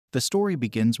The story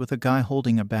begins with a guy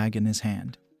holding a bag in his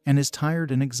hand and is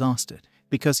tired and exhausted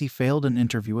because he failed an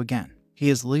interview again. He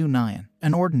is Liu Nian,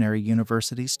 an ordinary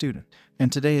university student,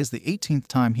 and today is the 18th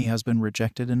time he has been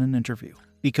rejected in an interview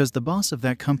because the boss of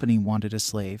that company wanted a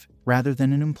slave rather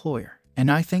than an employer. And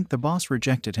I think the boss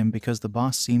rejected him because the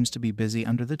boss seems to be busy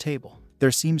under the table.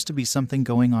 There seems to be something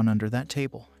going on under that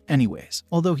table. Anyways,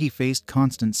 although he faced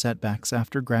constant setbacks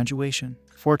after graduation,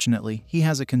 fortunately, he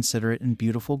has a considerate and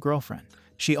beautiful girlfriend.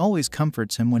 She always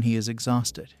comforts him when he is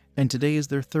exhausted, and today is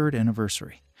their 3rd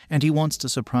anniversary, and he wants to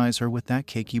surprise her with that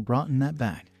cake he brought in that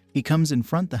bag. He comes in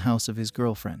front the house of his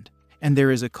girlfriend, and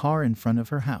there is a car in front of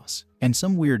her house, and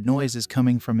some weird noise is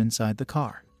coming from inside the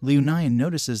car. Liu Nian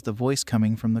notices the voice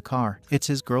coming from the car. It's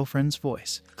his girlfriend's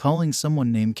voice, calling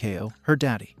someone named Ko, her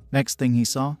daddy. Next thing he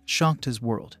saw shocked his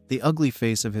world, the ugly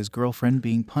face of his girlfriend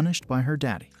being punished by her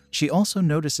daddy. She also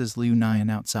notices Liu Nian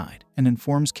outside and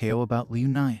informs Ko about Liu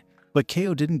Nian. But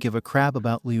Ko didn't give a crap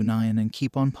about Liu Nian and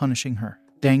keep on punishing her.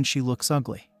 Dang, she looks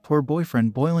ugly. Poor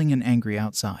boyfriend, boiling and angry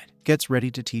outside, gets ready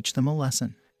to teach them a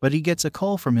lesson. But he gets a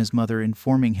call from his mother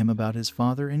informing him about his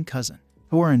father and cousin,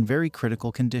 who are in very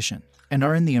critical condition and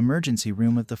are in the emergency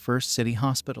room of the first city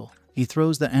hospital. He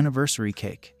throws the anniversary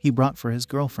cake he brought for his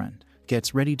girlfriend,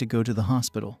 gets ready to go to the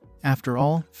hospital. After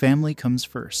all, family comes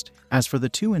first. As for the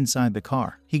two inside the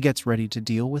car, he gets ready to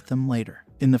deal with them later.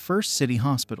 In the first city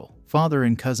hospital, father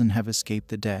and cousin have escaped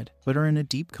the dead but are in a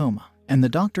deep coma. And the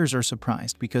doctors are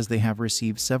surprised because they have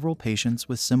received several patients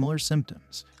with similar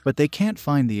symptoms, but they can't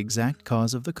find the exact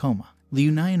cause of the coma.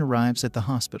 Liu Nian arrives at the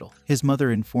hospital. His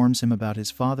mother informs him about his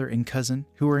father and cousin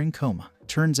who are in coma.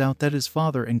 Turns out that his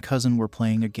father and cousin were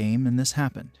playing a game and this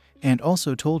happened, and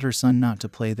also told her son not to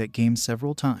play that game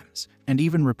several times, and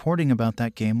even reporting about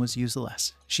that game was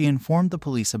useless. She informed the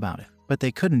police about it, but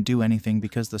they couldn't do anything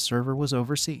because the server was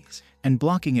overseas, and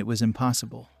blocking it was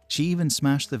impossible. She even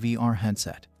smashed the VR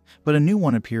headset, but a new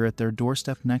one appeared at their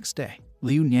doorstep next day.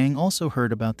 Liu Nian also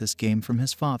heard about this game from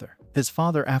his father. His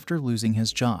father, after losing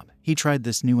his job, he tried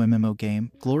this new MMO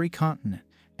game, Glory Continent,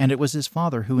 and it was his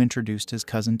father who introduced his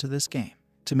cousin to this game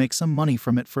to make some money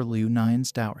from it for Liu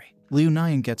Nian's dowry. Liu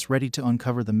Nian gets ready to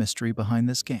uncover the mystery behind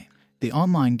this game, the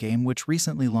online game which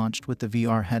recently launched with the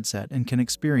VR headset and can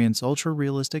experience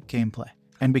ultra-realistic gameplay.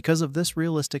 And because of this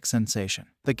realistic sensation,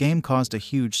 the game caused a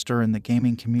huge stir in the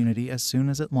gaming community as soon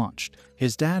as it launched.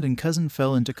 His dad and cousin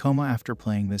fell into coma after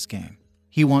playing this game.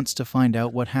 He wants to find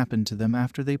out what happened to them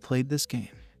after they played this game.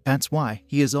 That's why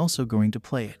he is also going to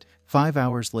play it. 5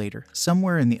 hours later,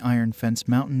 somewhere in the Iron Fence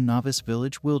Mountain Novice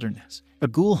Village wilderness, a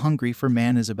ghoul hungry for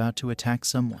man is about to attack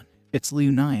someone. It's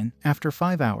Liu Nian. After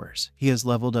 5 hours, he has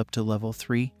leveled up to level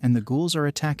 3 and the ghouls are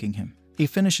attacking him. He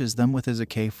finishes them with his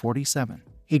AK-47.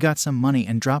 He got some money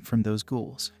and drop from those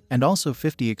ghouls, and also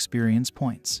 50 experience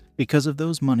points. Because of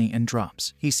those money and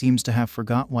drops, he seems to have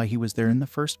forgot why he was there in the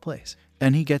first place.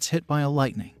 Then he gets hit by a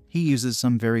lightning. He uses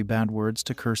some very bad words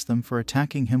to curse them for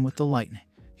attacking him with the lightning.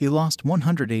 He lost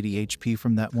 180 HP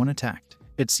from that one attack.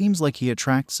 It seems like he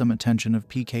attracts some attention of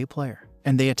PK player,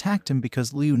 and they attacked him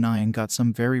because Liu Nian got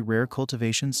some very rare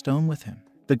cultivation stone with him.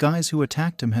 The guys who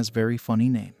attacked him has very funny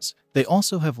names. They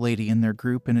also have lady in their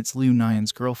group and it's Liu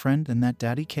Nian's girlfriend and that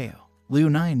daddy Ko. Liu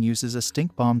Nian uses a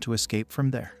stink bomb to escape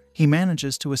from there. He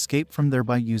manages to escape from there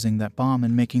by using that bomb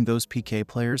and making those PK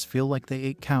players feel like they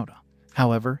ate cowda.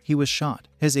 However, he was shot.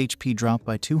 His HP dropped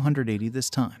by 280 this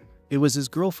time. It was his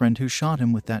girlfriend who shot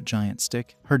him with that giant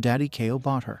stick. Her daddy Ko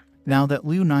bought her. Now that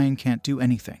Liu Nian can't do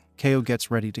anything, Ko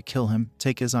gets ready to kill him,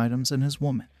 take his items and his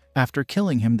woman. After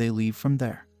killing him, they leave from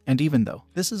there. And even though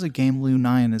this is a game, Liu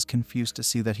Nian is confused to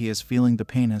see that he is feeling the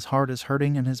pain, his heart is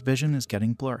hurting and his vision is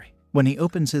getting blurry. When he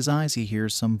opens his eyes, he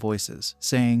hears some voices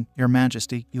saying, "Your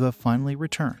Majesty, you have finally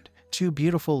returned." Two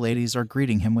beautiful ladies are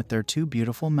greeting him with their two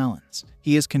beautiful melons.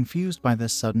 He is confused by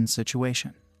this sudden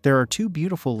situation. There are two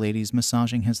beautiful ladies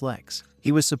massaging his legs.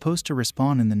 He was supposed to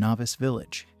respawn in the novice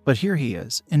village, but here he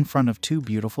is, in front of two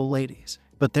beautiful ladies.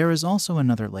 But there is also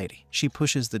another lady. She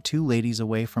pushes the two ladies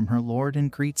away from her lord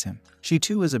and greets him. She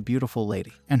too is a beautiful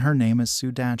lady, and her name is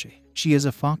Sudaji. She is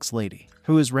a fox lady,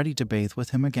 who is ready to bathe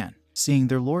with him again. Seeing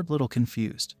their lord little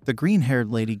confused, the green-haired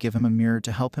lady give him a mirror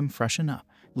to help him freshen up.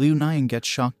 Liu Nian gets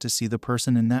shocked to see the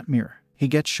person in that mirror. He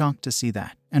gets shocked to see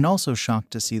that, and also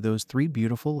shocked to see those three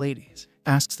beautiful ladies.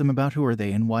 Asks them about who are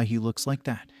they and why he looks like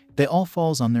that. They all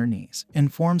falls on their knees,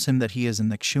 informs him that he is in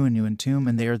the Xuanyuan tomb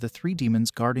and they are the three demons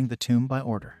guarding the tomb by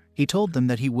order. He told them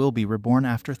that he will be reborn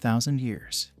after 1,000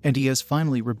 years, and he is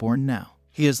finally reborn now.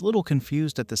 He is little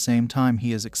confused at the same time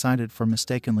he is excited for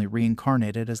mistakenly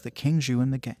reincarnated as the King Zhu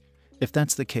in the game. If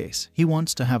that's the case, he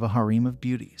wants to have a harem of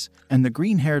beauties, and the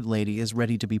green-haired lady is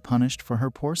ready to be punished for her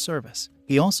poor service.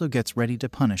 He also gets ready to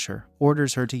punish her,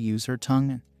 orders her to use her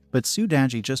tongue, but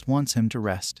Sudaji just wants him to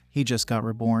rest. He just got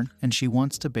reborn, and she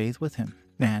wants to bathe with him.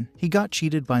 Man, he got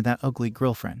cheated by that ugly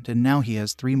girlfriend, and now he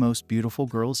has 3 most beautiful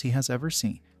girls he has ever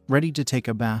seen, ready to take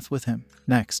a bath with him.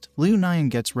 Next, Liu Nian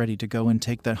gets ready to go and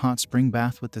take that hot spring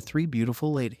bath with the 3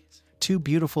 beautiful ladies. 2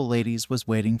 beautiful ladies was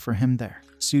waiting for him there.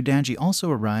 Sudaji also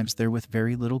arrives there with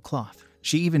very little cloth.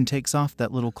 She even takes off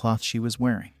that little cloth she was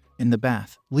wearing. In the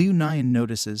bath, Liu Nian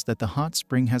notices that the hot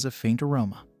spring has a faint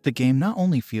aroma. The game not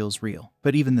only feels real,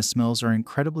 but even the smells are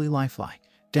incredibly lifelike.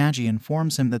 Daji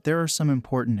informs him that there are some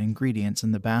important ingredients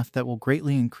in the bath that will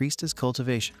greatly increase his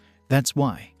cultivation. That's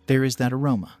why there is that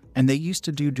aroma, and they used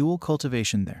to do dual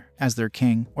cultivation there. As their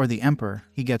king, or the emperor,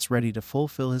 he gets ready to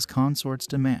fulfill his consort's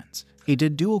demands. He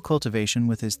did dual cultivation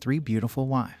with his 3 beautiful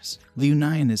wives. Liu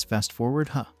Nian is fast forward,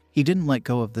 He didn't let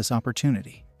go of this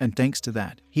opportunity, and thanks to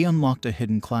that, he unlocked a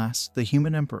hidden class, the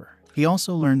human emperor. He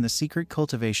also learned the secret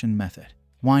cultivation method.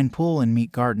 Wine pool and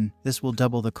meat garden, this will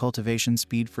double the cultivation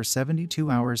speed for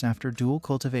 72 hours after dual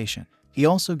cultivation. He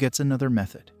also gets another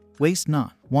method. Waste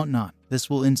not, want not. This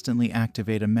will instantly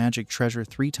activate a magic treasure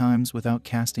 3 times without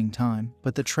casting time,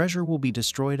 but the treasure will be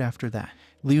destroyed after that.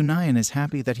 Liu Nian is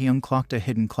happy that he unclocked a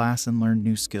hidden class and learned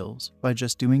new skills by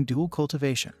just doing dual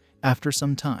cultivation. After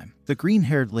some time, the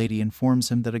green-haired lady informs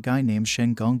him that a guy named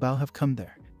Shen Gongbao have come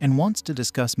there and wants to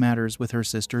discuss matters with her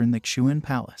sister in the Xuan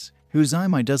Palace.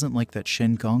 Huzaimai doesn't like that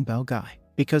Shen Gongbao guy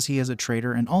because he is a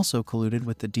traitor and also colluded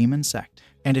with the demon sect,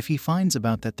 and if he finds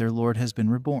about that their lord has been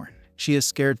reborn, she is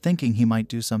scared thinking he might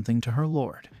do something to her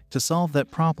lord. To solve that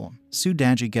problem,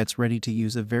 Sudaji gets ready to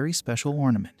use a very special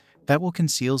ornament that will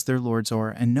conceal their lord's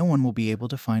aura and no one will be able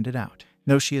to find it out.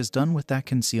 No, she is done with that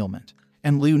concealment,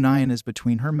 and Liu Nian is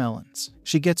between her melons.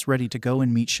 She gets ready to go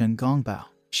and meet Shen Gongbao.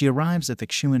 She arrives at the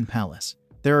Xuan Palace.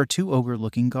 There are 2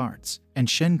 ogre-looking guards, and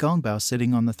Shen Gongbao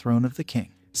sitting on the throne of the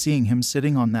king. Seeing him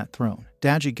sitting on that throne,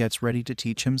 Daji gets ready to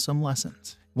teach him some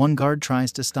lessons. One guard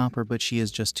tries to stop her, but she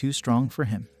is just too strong for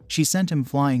him. She sent him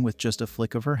flying with just a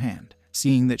flick of her hand.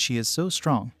 Seeing that she is so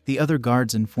strong, the other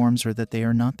guards informs her that they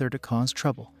are not there to cause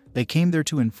trouble. They came there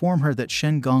to inform her that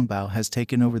Shen Gongbao has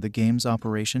taken over the game's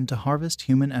operation to harvest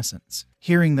human essence.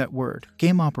 Hearing that word,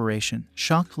 game operation,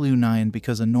 shocked Liu Nian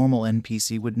because a normal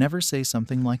NPC would never say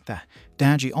something like that.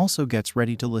 Daji also gets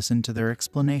ready to listen to their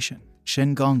explanation.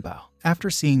 Shen Gongbao, after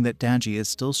seeing that Daji is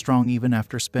still strong even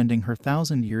after spending her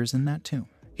 1,000 years in that tomb,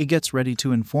 he gets ready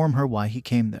to inform her why he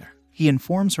came there. He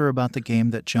informs her about the game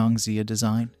that Zhang Zia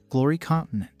designed, Glory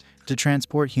Continent, to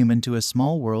transport human to a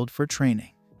small world for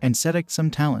training, and select some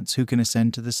talents who can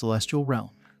ascend to the celestial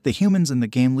realm. The humans in the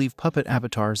game leave puppet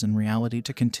avatars in reality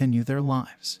to continue their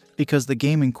lives, because the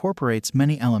game incorporates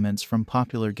many elements from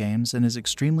popular games and is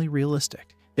extremely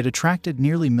realistic. It attracted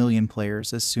nearly a million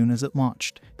players as soon as it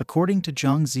launched. According to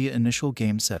Zhang Zia initial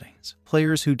game settings,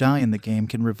 players who die in the game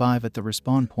can revive at the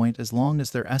respawn point as long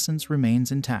as their essence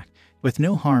remains intact, with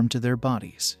no harm to their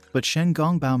bodies. But Shen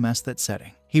Gongbao messed that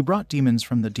setting. He brought demons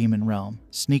from the demon realm,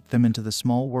 sneaked them into the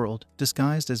small world,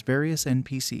 disguised as various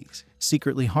NPCs,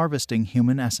 secretly harvesting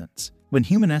human essence. When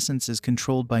human essence is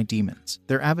controlled by demons,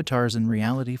 their avatars in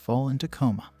reality fall into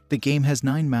coma. The game has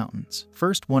 9 mountains.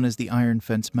 First one is the Iron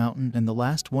Fence Mountain and the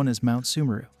last one is Mount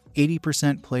Sumeru.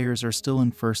 80% players are still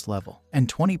in first level,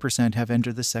 and 20% have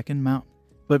entered the second mountain.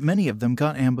 But many of them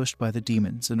got ambushed by the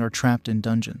demons and are trapped in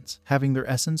dungeons, having their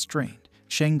essence drained.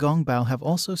 Shen Gongbao have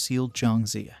also sealed Zhang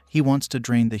Zia. He wants to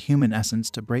drain the human essence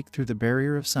to break through the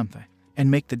barrier of something,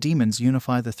 and make the demons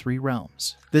unify the 3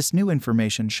 realms. This new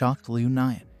information shocked Liu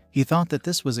Nian. He thought that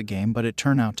this was a game, but it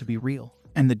turned out to be real.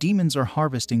 And the demons are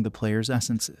harvesting the player's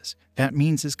essences. That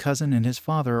means his cousin and his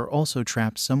father are also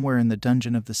trapped somewhere in the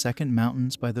dungeon of the second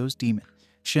mountains by those demons.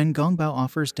 Shen Gongbao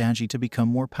offers Daji to become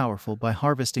more powerful by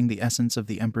harvesting the essence of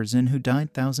the Emperor Xin who died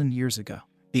 1,000 years ago,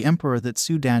 the emperor that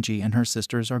Su Daji and her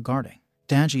sisters are guarding.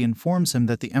 Daji informs him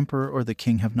that the emperor or the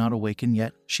king have not awakened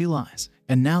yet. She lies.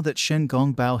 And now that Shen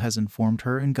Gongbao has informed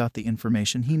her and got the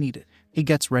information he needed, he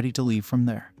gets ready to leave from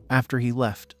there. After he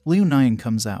left, Liu Nian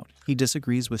comes out. He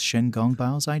disagrees with Shen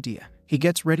Gongbao's idea. He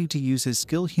gets ready to use his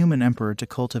skill human emperor to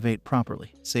cultivate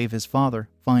properly, save his father,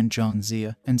 find Zhang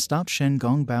Zia, and stop Shen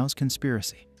Gongbao's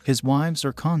conspiracy. His wives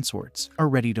or consorts are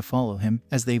ready to follow him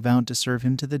as they vowed to serve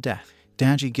him to the death.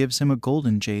 Daji gives him a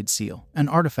golden jade seal, an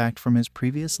artifact from his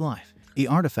previous life. The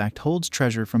artifact holds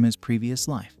treasure from his previous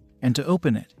life, and to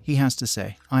open it, he has to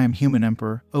say, "I am human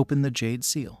emperor, open the jade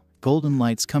seal." Golden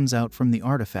lights comes out from the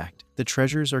artifact. The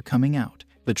treasures are coming out.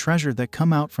 The treasure that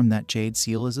come out from that jade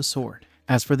seal is a sword.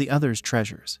 As for the other's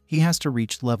treasures, he has to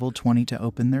reach level 20 to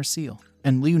open their seal.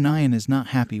 And Liu Nian is not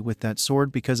happy with that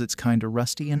sword because it's kinda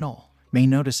rusty and all. Mei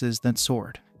notices that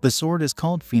sword. The sword is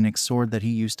called Phoenix Sword that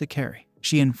he used to carry.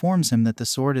 She informs him that the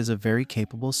sword is a very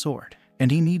capable sword,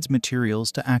 and he needs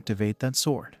materials to activate that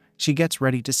sword. She gets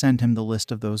ready to send him the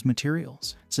list of those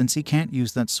materials. Since he can't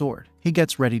use that sword, he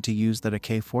gets ready to use that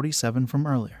AK-47 from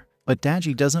earlier. But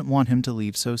Daji doesn't want him to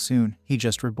leave so soon. He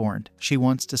just reborn. She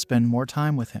wants to spend more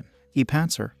time with him. He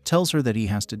pats her, tells her that he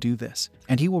has to do this,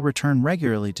 and he will return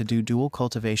regularly to do dual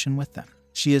cultivation with them.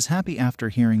 She is happy after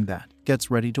hearing that,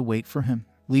 gets ready to wait for him.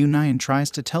 Liu Nian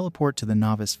tries to teleport to the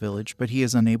novice village, but he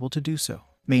is unable to do so.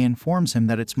 Mei informs him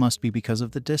that it must be because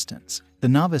of the distance. The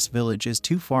novice village is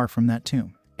too far from that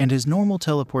tomb, and his normal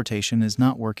teleportation is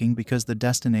not working because the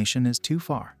destination is too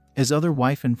far. His other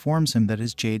wife informs him that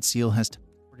his jade seal has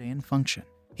teleportation in function.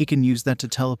 He can use that to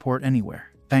teleport anywhere.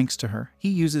 Thanks to her, he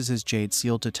uses his jade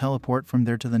seal to teleport from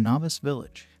there to the novice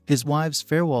village. His wives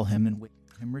farewell him and wait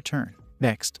for him return.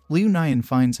 Next, Liu Nian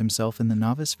finds himself in the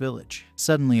novice village.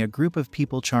 Suddenly a group of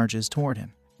people charges toward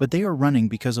him, but they are running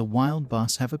because a wild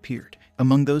boss have appeared.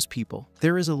 Among those people,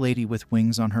 there is a lady with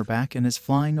wings on her back and is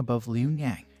flying above Liu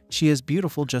Yang. She is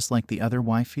beautiful just like the other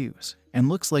waifus, and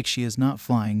looks like she is not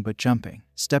flying but jumping,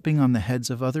 stepping on the heads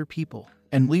of other people.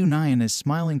 And Liu Nian is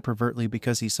smiling pervertly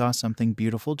because he saw something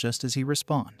beautiful just as he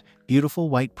responded. Beautiful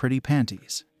white pretty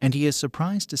panties. And he is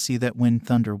surprised to see that Wind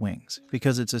Thunder Wings,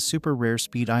 because it's a super rare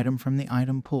speed item from the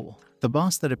item pool. The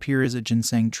boss that appears is a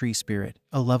ginseng tree spirit,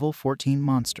 a level 14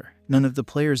 monster. None of the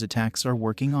players' attacks are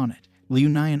working on it. Liu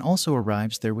Nian also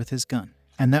arrives there with his gun,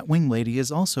 and that wing lady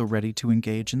is also ready to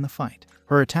engage in the fight.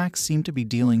 Her attacks seem to be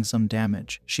dealing some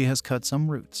damage. She has cut some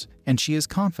roots, and she is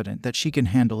confident that she can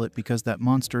handle it because that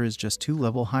monster is just 2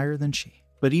 levels higher than she.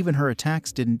 But even her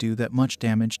attacks didn't do that much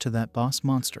damage to that boss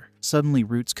monster. Suddenly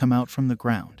roots come out from the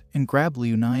ground and grab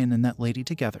Liu Nian and that lady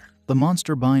together. The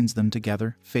monster binds them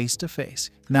together, face to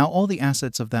face. Now all the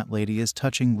assets of that lady is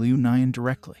touching Liu Nian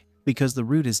directly. Because the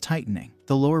root is tightening,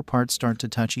 the lower parts start to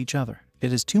touch each other.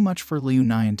 It is too much for Liu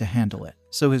Nian to handle it,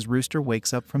 so his rooster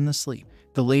wakes up from the sleep.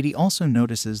 The lady also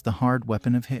notices the hard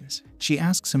weapon of his. She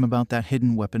asks him about that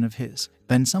hidden weapon of his.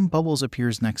 Then some bubbles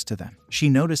appears next to them. She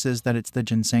notices that it's the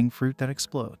ginseng fruit that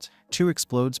explodes. 2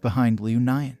 explodes behind Liu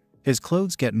Nian. His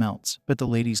clothes get melts, but the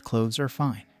lady's clothes are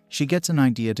fine. She gets an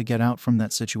idea to get out from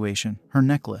that situation. Her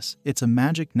necklace, it's a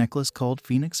magic necklace called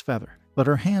Phoenix Feather, but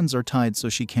her hands are tied so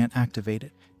she can't activate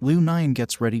it. Liu Nian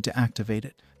gets ready to activate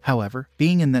it. However,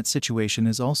 being in that situation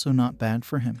is also not bad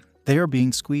for him. They are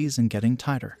being squeezed and getting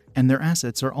tighter, and their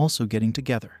assets are also getting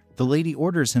together. The lady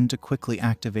orders him to quickly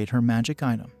activate her magic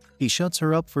item. He shuts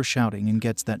her up for shouting and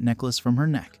gets that necklace from her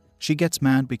neck. She gets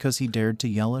mad because he dared to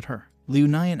yell at her. Liu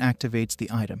Nian activates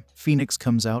the item. Phoenix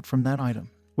comes out from that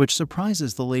item, which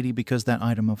surprises the lady because that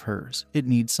item of hers, it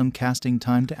needs some casting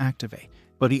time to activate,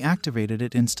 but he activated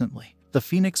it instantly. The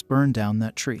phoenix burned down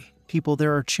that tree. People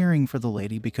there are cheering for the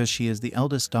lady because she is the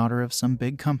eldest daughter of some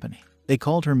big company. They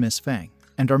called her Miss Fang,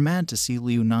 and are mad to see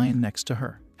Liu Nian next to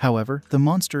her. However, the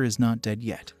monster is not dead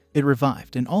yet. It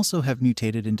revived and also have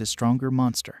mutated into stronger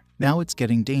monster. Now it's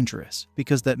getting dangerous,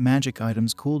 because that magic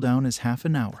item's cooldown is half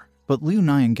an hour. But Liu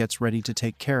Nian gets ready to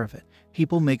take care of it.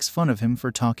 People makes fun of him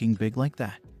for talking big like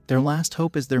that. Their last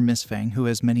hope is their Miss Fang, who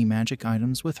has many magic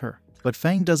items with her. But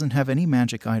Fang doesn't have any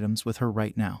magic items with her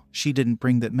right now. She didn't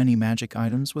bring that many magic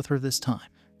items with her this time,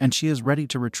 and she is ready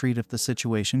to retreat if the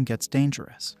situation gets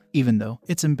dangerous. Even though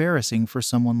it's embarrassing for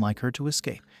someone like her to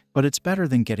escape, but it's better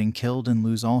than getting killed and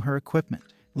lose all her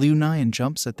equipment. Liu Nian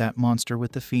jumps at that monster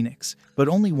with the phoenix, but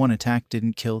only one attack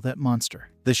didn't kill that monster.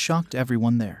 This shocked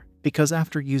everyone there, because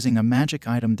after using a magic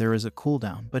item there is a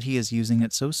cooldown, but he is using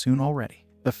it so soon already.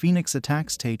 The phoenix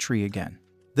attacks Tay Tree again.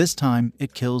 This time,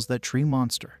 it kills that tree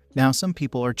monster. Now some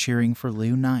people are cheering for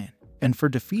Liu Nian, and for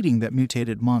defeating that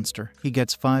mutated monster, he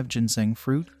gets 5 ginseng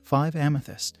fruit, 5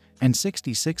 amethyst, and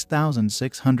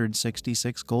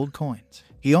 66,666 gold coins.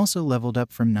 He also leveled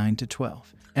up from 9 to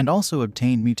 12, and also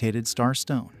obtained mutated star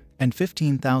stone, and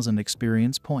 15,000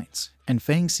 experience points. And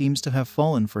Fang seems to have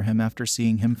fallen for him after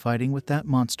seeing him fighting with that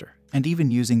monster, and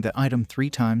even using the item 3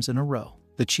 times in a row.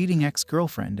 The cheating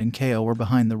ex-girlfriend and KO were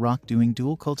behind the rock doing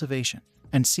dual cultivation,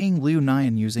 and seeing Liu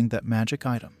Nian using that magic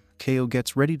item, KO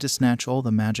gets ready to snatch all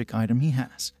the magic item he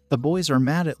has. The boys are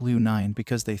mad at Liu Nian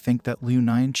because they think that Liu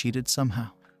Nian cheated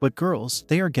somehow. But girls,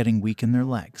 they are getting weak in their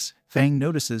legs. Fang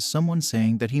notices someone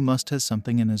saying that he must have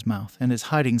something in his mouth and is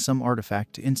hiding some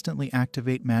artifact to instantly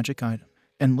activate magic item.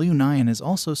 And Liu Nian is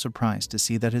also surprised to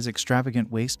see that his extravagant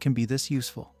waist can be this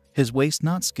useful. His waste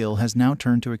not skill has now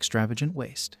turned to extravagant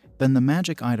waste. Then the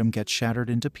magic item gets shattered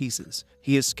into pieces.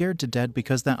 He is scared to death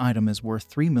because that item is worth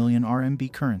 3 million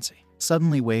RMB currency.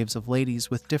 Suddenly waves of ladies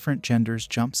with different genders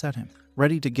jumps at him,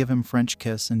 ready to give him French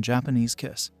kiss and Japanese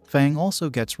kiss. Fang also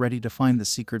gets ready to find the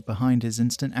secret behind his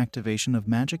instant activation of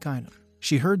magic item.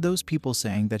 She heard those people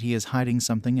saying that he is hiding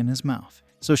something in his mouth,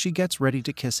 so she gets ready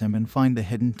to kiss him and find the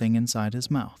hidden thing inside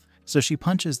his mouth. So she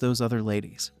punches those other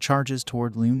ladies, charges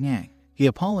toward Liu Yang. He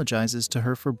apologizes to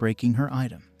her for breaking her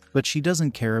item, but she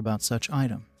doesn't care about such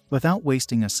item. Without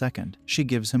wasting a second, she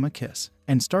gives him a kiss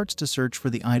and starts to search for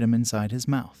the item inside his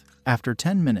mouth. After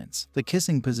 10 minutes, the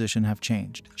kissing position have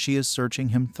changed. She is searching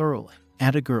him thoroughly.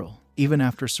 At a girl, even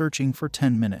after searching for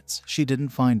 10 minutes, she didn't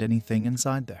find anything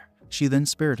inside there. She then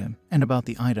spared him, and about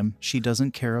the item, she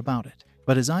doesn't care about it.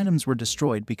 But his items were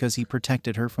destroyed because he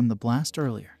protected her from the blast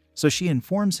earlier. So she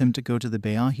informs him to go to the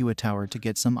Beahua Tower to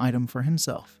get some item for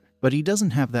himself. But he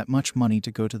doesn't have that much money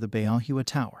to go to the Beahua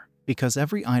Tower, because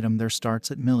every item there starts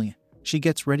at million. She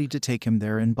gets ready to take him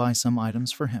there and buy some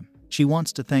items for him. She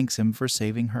wants to thank him for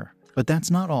saving her. But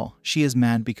that's not all. She is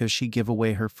mad because she gave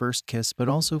away her first kiss but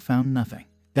also found nothing.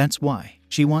 That's why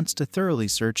she wants to thoroughly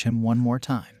search him one more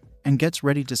time, and gets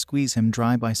ready to squeeze him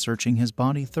dry by searching his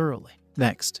body thoroughly.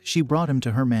 Next, she brought him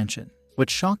to her mansion,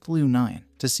 which shocked Liu Nian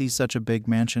to see such a big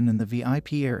mansion in the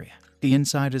VIP area. The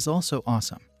inside is also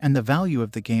awesome, and the value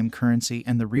of the game currency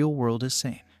and the real world is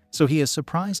same. So he is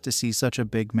surprised to see such a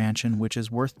big mansion which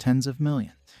is worth tens of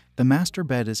millions. The master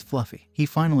bed is fluffy. He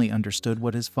finally understood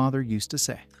what his father used to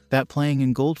say, that playing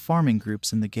in gold farming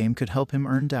groups in the game could help him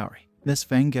earn dowry. Miss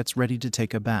Fang gets ready to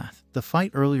take a bath. The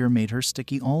fight earlier made her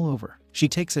sticky all over. She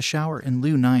takes a shower and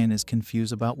Liu Nian is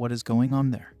confused about what is going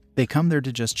on there. They come there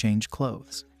to just change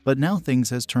clothes. But now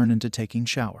things has turned into taking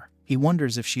shower. He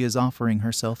wonders if she is offering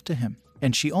herself to him.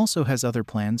 And she also has other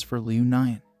plans for Liu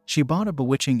Nian. She bought a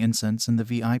bewitching incense in the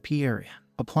VIP area,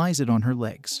 applies it on her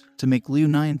legs to make Liu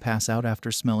Nian pass out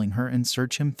after smelling her and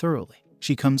search him thoroughly.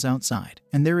 She comes outside,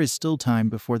 and there is still time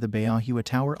before the Beahua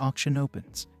Tower auction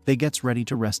opens. They gets ready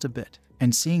to rest a bit,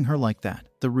 and seeing her like that,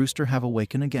 the rooster have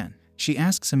awakened again. She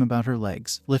asks him about her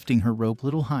legs, lifting her robe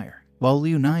little higher, while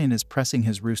Liu Nian is pressing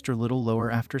his rooster little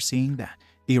lower after seeing that.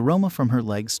 The aroma from her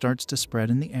legs starts to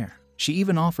spread in the air. She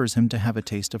even offers him to have a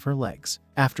taste of her legs,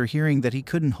 after hearing that he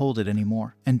couldn't hold it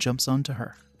anymore, and jumps onto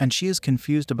her. And she is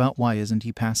confused about why isn't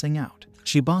he passing out.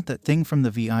 She bought that thing from the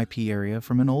VIP area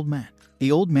from an old man.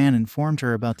 The old man informed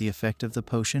her about the effect of the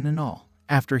potion and all.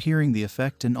 After hearing the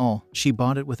effect and all, she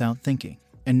bought it without thinking.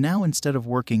 And now instead of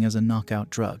working as a knockout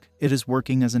drug, it is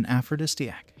working as an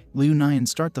aphrodisiac. Liu Nian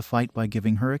start the fight by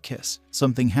giving her a kiss.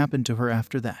 Something happened to her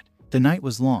after that. The night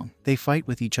was long. They fight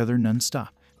with each other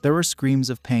non-stop. There were screams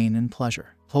of pain and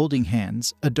pleasure, holding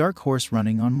hands, a dark horse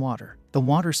running on water. The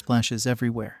water splashes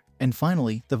everywhere, and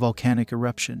finally, the volcanic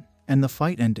eruption, and the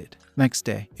fight ended. Next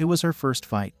day, it was her first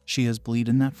fight. She has bled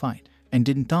in that fight, and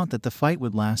didn't thought that the fight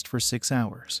would last for 6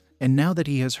 hours. And now that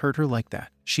he has hurt her like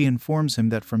that, she informs him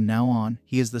that from now on,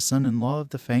 he is the son-in-law of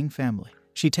the Fang family.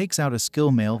 She takes out a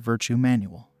skill male virtue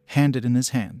manual, handed in his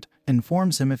hand,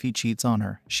 informs him if he cheats on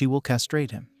her, she will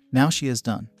castrate him. Now she is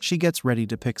done. She gets ready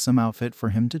to pick some outfit for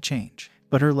him to change.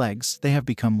 But her legs, they have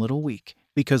become little weak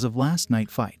because of last night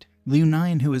fight. Liu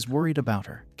Nian, who is worried about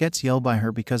her, gets yelled by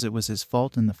her because it was his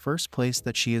fault in the first place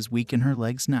that she is weak in her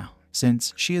legs now.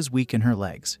 Since she is weak in her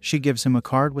legs, she gives him a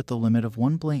card with the limit of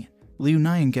 1 billion. Liu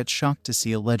Nian gets shocked to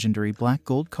see a legendary black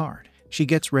gold card. She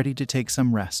gets ready to take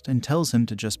some rest and tells him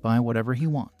to just buy whatever he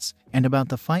wants. And about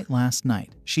the fight last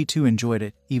night, she too enjoyed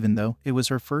it, even though it was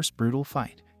her first brutal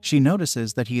fight. She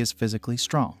notices that he is physically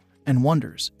strong, and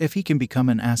wonders if he can become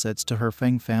an asset to her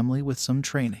Fang family with some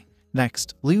training.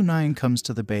 Next, Liu Nian comes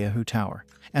to the Beahua Tower,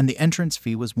 and the entrance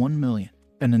fee was 1 million.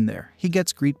 And in there, he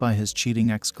gets greeted by his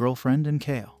cheating ex-girlfriend and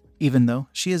Kao. Even though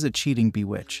she is a cheating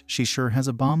bewitch, she sure has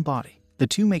a bomb body. The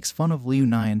two makes fun of Liu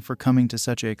Nian for coming to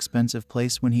such an expensive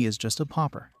place when he is just a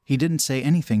pauper. He didn't say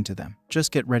anything to them,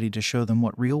 just get ready to show them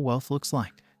what real wealth looks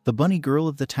like. The bunny girl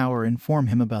of the tower informed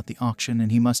him about the auction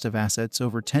and he must have assets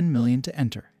over 10 million to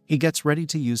enter. He gets ready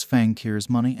to use Fang Kier's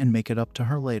money and make it up to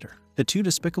her later. The two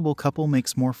despicable couple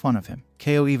makes more fun of him.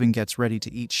 Kao even gets ready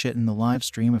to eat shit in the live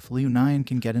stream if Liu Nian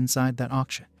can get inside that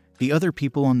auction. The other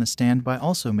people on the standby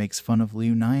also makes fun of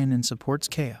Liu Nian and supports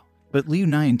Kao. But Liu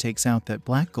Nian takes out that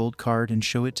black gold card and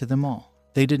show it to them all.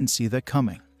 They didn't see that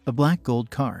coming. A black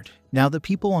gold card. Now the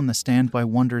people on the standby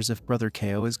wonders if brother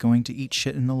Kao is going to eat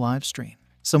shit in the live stream.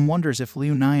 Some wonders if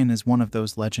Liu Nian is one of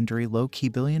those legendary low-key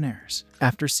billionaires.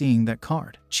 After seeing that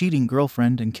card, cheating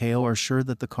girlfriend and Kao are sure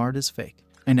that the card is fake,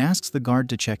 and asks the guard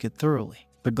to check it thoroughly.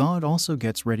 The guard also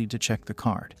gets ready to check the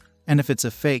card, and if it's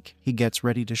a fake, he gets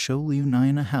ready to show Liu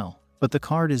Nian a hell. But the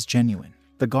card is genuine.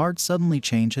 The guard suddenly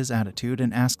changes his attitude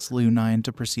and asks Liu Nian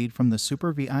to proceed from the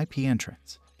super VIP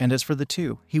entrance. And as for the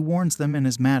two, he warns them and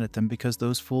is mad at them because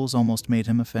those fools almost made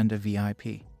him offend a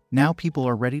VIP. Now people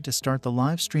are ready to start the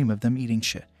live stream of them eating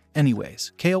shit.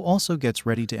 Anyways, KO also gets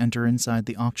ready to enter inside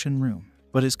the auction room.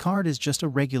 But his card is just a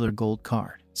regular gold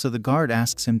card, so the guard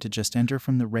asks him to just enter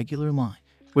from the regular line,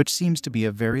 which seems to be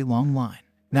a very long line.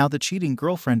 Now the cheating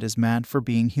girlfriend is mad for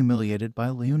being humiliated by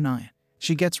Liu Nian.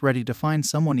 She gets ready to find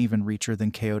someone even richer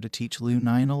than KO to teach Liu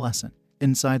Nian a lesson.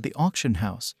 Inside the auction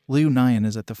house, Liu Nian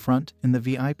is at the front in the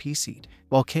VIP seat,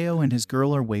 while KO and his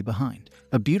girl are way behind.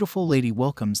 A beautiful lady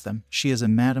welcomes them. She is a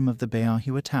madam of the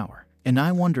Manhua Tower, and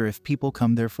I wonder if people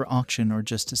come there for auction or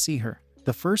just to see her.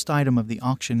 The first item of the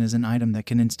auction is an item that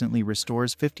can instantly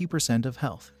restores 50% of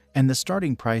health, and the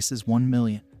starting price is 1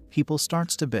 million. People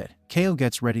starts to bid. KO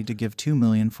gets ready to give 2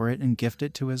 million for it and gift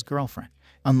it to his girlfriend.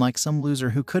 Unlike some loser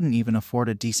who couldn't even afford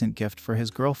a decent gift for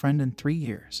his girlfriend in 3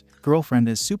 years. Girlfriend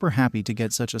is super happy to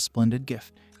get such a splendid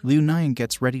gift. Liu Nian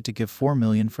gets ready to give 4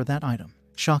 million for that item,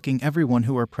 shocking everyone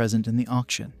who are present in the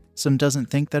auction. Some doesn't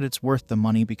think that it's worth the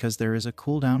money because there is a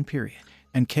cooldown period,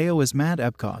 and KO is mad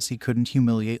because he couldn't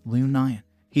humiliate Liu Nian.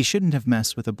 He shouldn't have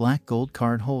messed with a black gold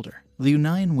card holder. Liu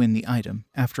Nian win the item.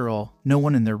 After all, no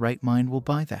one in their right mind will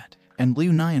buy that. And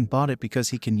Liu Nian bought it because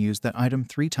he can use that item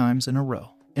 3 times in a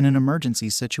row. In an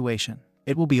emergency situation,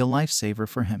 it will be a lifesaver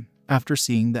for him. After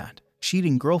seeing that,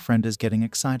 cheating girlfriend is getting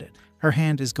excited. Her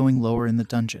hand is going lower in the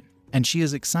dungeon, and she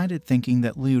is excited thinking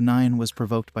that Liu Nian was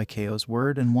provoked by KO's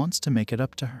word and wants to make it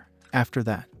up to her. After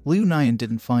that, Liu Nian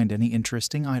didn't find any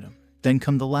interesting item. Then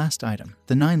come the last item,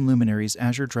 the 9 Luminaries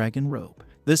Azure Dragon Robe.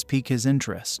 This piqued his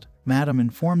interest. Madam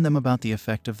informed them about the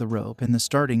effect of the robe and the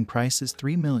starting price is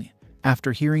 3 million.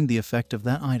 After hearing the effect of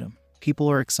that item, people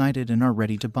are excited and are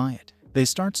ready to buy it. They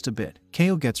starts to bid.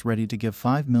 KO gets ready to give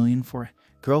 5 million for it.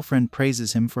 Girlfriend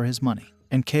praises him for his money.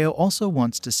 And KO also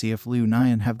wants to see if Liu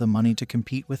Nian have the money to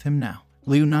compete with him now.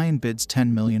 Liu Nian bids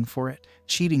 10 million for it.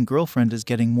 Cheating girlfriend is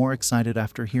getting more excited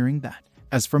after hearing that.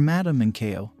 As for Madam and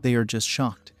KO, they are just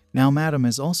shocked. Now Madam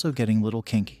is also getting little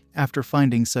kinky. After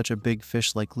finding such a big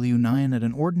fish like Liu Nian at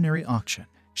an ordinary auction,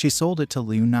 she sold it to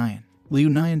Liu Nian. Liu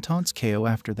Nian taunts KO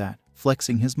after that,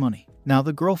 flexing his money. Now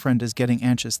the girlfriend is getting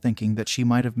anxious thinking that she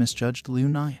might have misjudged Liu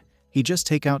Nian. He just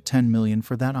take out 10 million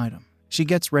for that item. She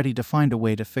gets ready to find a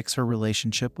way to fix her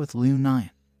relationship with Liu Nian,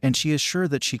 and she is sure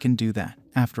that she can do that.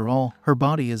 After all, her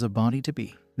body is a body to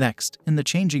be. Next, in the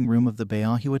changing room of the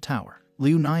Manhua Tower,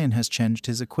 Liu Nian has changed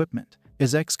his equipment.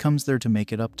 His ex comes there to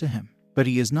make it up to him, but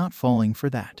he is not falling for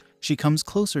that. She comes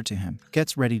closer to him,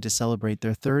 gets ready to celebrate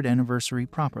their 3rd anniversary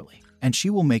properly, and she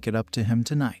will make it up to him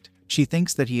tonight. She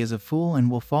thinks that he is a fool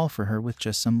and will fall for her with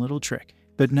just some little trick.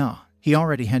 But no, he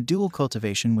already had dual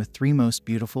cultivation with 3 most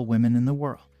beautiful women in the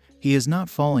world. He is not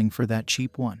falling for that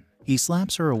cheap one. He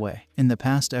slaps her away. In the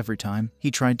past, every time he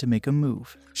tried to make a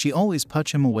move, she always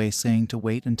pushed him away saying to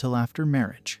wait until after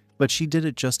marriage. But she did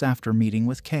it just after meeting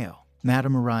with KO.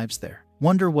 Madam arrives there.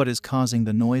 Wonder what is causing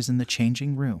the noise in the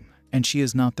changing room. And she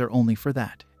is not there only for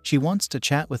that. She wants to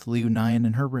chat with Liu Nian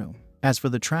in her room. As for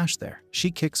the trash there, she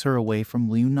kicks her away from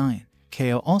Liu Nian.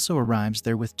 KO also arrives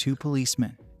there with 2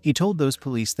 policemen. He told those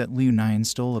police that Liu Nian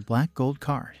stole a black gold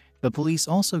card. The police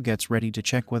also gets ready to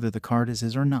check whether the card is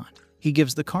his or not. He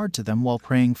gives the card to them while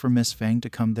praying for Miss Fang to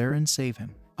come there and save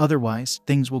him. Otherwise,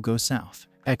 things will go south.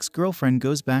 Ex-girlfriend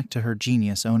goes back to her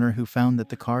genius owner who found that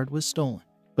the card was stolen.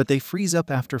 But they freeze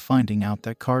up after finding out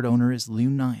that card owner is Liu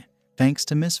Nian, thanks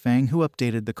to Miss Fang who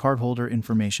updated the cardholder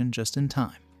information just in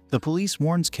time. The police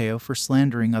warns KO for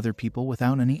slandering other people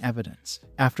without any evidence.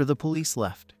 After the police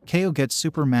left, KO gets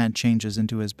super mad, changes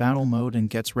into his battle mode and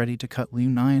gets ready to cut Liu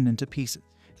Nian into pieces.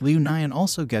 Liu Nian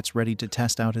also gets ready to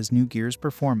test out his new gear's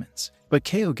performance, but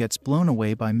KO gets blown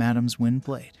away by Madam's wind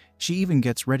blade. She even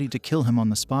gets ready to kill him on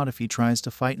the spot if he tries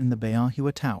to fight in the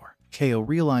Manhua Tower. KO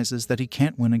realizes that he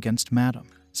can't win against Madam,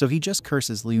 so he just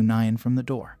curses Liu Nian from the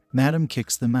door. Madam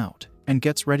kicks them out and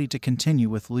gets ready to continue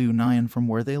with Liu Nian from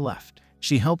where they left.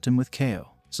 She helped him with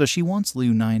KO, so she wants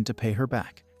Liu Nian to pay her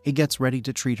back. He gets ready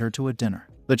to treat her to a dinner,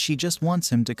 but she just wants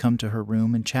him to come to her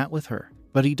room and chat with her.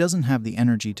 But he doesn't have the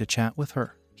energy to chat with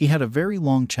her. He had a very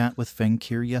long chat with Feng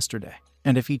Qi yesterday,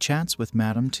 and if he chats with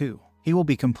Madam too, he will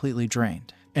be completely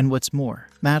drained. And what's more,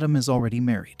 Madam is already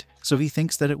married, so he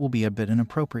thinks that it will be a bit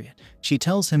inappropriate. She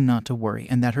tells him not to worry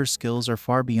and that her skills are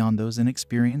far beyond those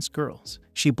inexperienced girls.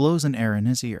 She blows an air in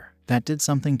his ear. That did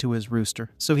something to his rooster,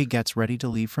 so he gets ready to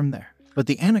leave from there. But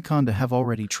the anaconda have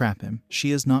already trapped him.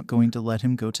 She is not going to let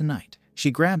him go tonight. She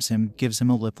grabs him, gives him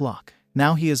a lip lock.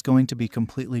 Now he is going to be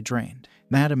completely drained.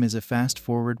 Madam is a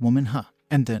fast-forward woman, huh?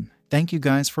 And then, Thank you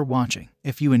guys for watching.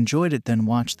 If you enjoyed it, then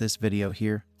watch this video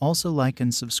here. Also like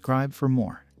and subscribe for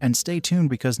more. And stay tuned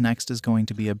because next is going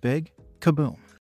to be a big kaboom.